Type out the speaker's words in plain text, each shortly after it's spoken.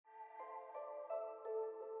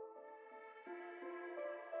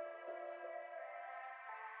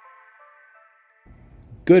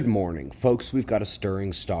Good morning, folks. We've got a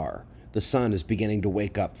stirring star. The sun is beginning to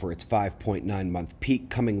wake up for its 5.9-month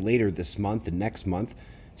peak coming later this month and next month.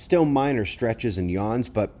 Still minor stretches and yawns,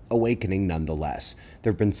 but awakening nonetheless.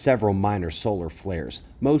 There have been several minor solar flares,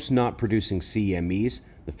 most not producing CMEs.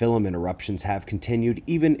 The filament eruptions have continued,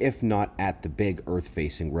 even if not at the big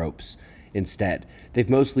Earth-facing ropes. Instead,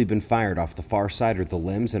 they've mostly been fired off the far side of the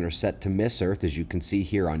limbs and are set to miss Earth, as you can see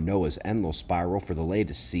here on NOAA's Enlil spiral for the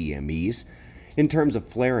latest CMEs. In terms of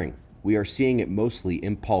flaring, we are seeing it mostly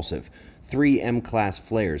impulsive. 3 M-class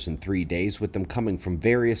flares in 3 days, with them coming from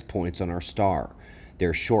various points on our star.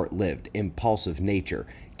 Their short-lived, impulsive nature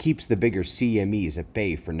keeps the bigger CMEs at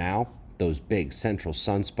bay for now. Those big central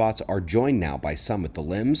sunspots are joined now by some at the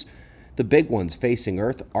limbs. The big ones facing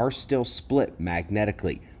Earth are still split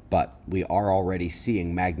magnetically, but we are already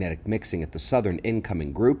seeing magnetic mixing at the southern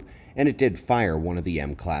incoming group, and it did fire one of the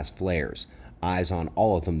M-class flares. Eyes on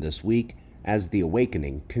all of them this week as the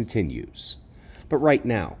awakening continues. But right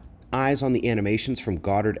now, eyes on the animations from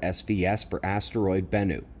Goddard SVS for asteroid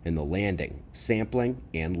Bennu in the landing, sampling,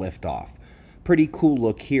 and liftoff. Pretty cool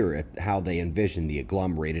look here at how they envision the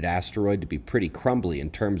agglomerated asteroid to be pretty crumbly in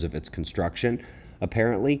terms of its construction.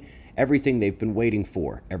 Apparently, everything they've been waiting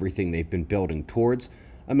for, everything they've been building towards,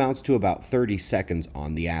 amounts to about 30 seconds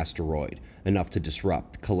on the asteroid, enough to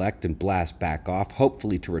disrupt, collect, and blast back off,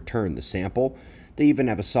 hopefully to return the sample. They even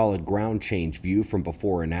have a solid ground change view from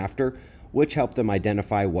before and after, which helped them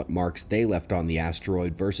identify what marks they left on the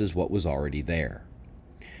asteroid versus what was already there.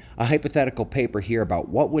 A hypothetical paper here about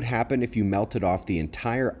what would happen if you melted off the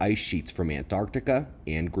entire ice sheets from Antarctica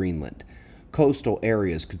and Greenland. Coastal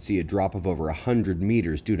areas could see a drop of over 100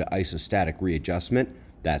 meters due to isostatic readjustment.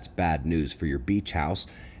 That's bad news for your beach house.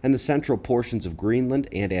 And the central portions of Greenland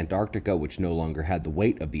and Antarctica, which no longer had the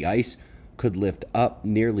weight of the ice, could lift up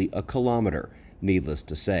nearly a kilometer. Needless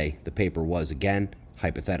to say, the paper was, again,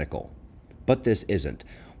 hypothetical. But this isn't.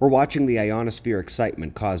 We're watching the ionosphere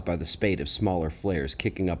excitement caused by the spate of smaller flares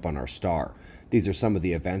kicking up on our star. These are some of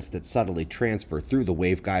the events that subtly transfer through the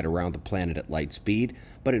waveguide around the planet at light speed,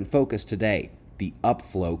 but in focus today, the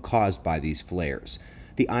upflow caused by these flares.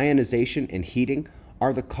 The ionization and heating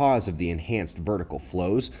are the cause of the enhanced vertical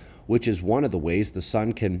flows, which is one of the ways the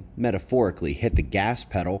sun can metaphorically hit the gas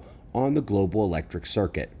pedal on the global electric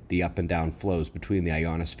circuit, the up and down flows between the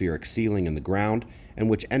ionospheric ceiling and the ground, and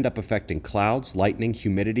which end up affecting clouds, lightning,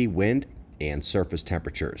 humidity, wind, and surface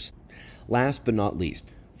temperatures. Last but not least,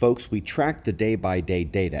 folks, we track the day-by-day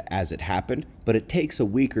data as it happened, but it takes a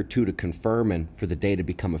week or two to confirm and for the data to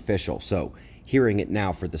become official. So, hearing it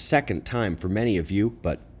now for the second time for many of you,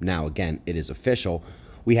 but now again it is official,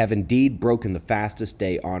 we have indeed broken the fastest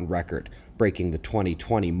day on record, breaking the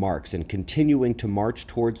 2020 marks and continuing to march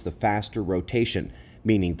towards the faster rotation,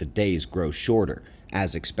 meaning the days grow shorter,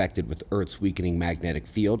 as expected with Earth's weakening magnetic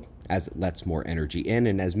field, as it lets more energy in,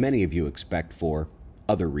 and as many of you expect for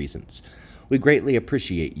other reasons. We greatly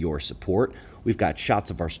appreciate your support. We've got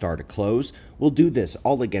shots of our star to close. We'll do this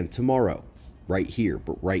all again tomorrow, right here,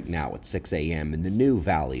 but right now at 6 a.m. in the new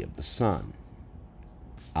Valley of the Sun.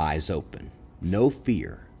 Eyes open. No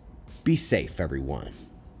fear. Be safe, everyone.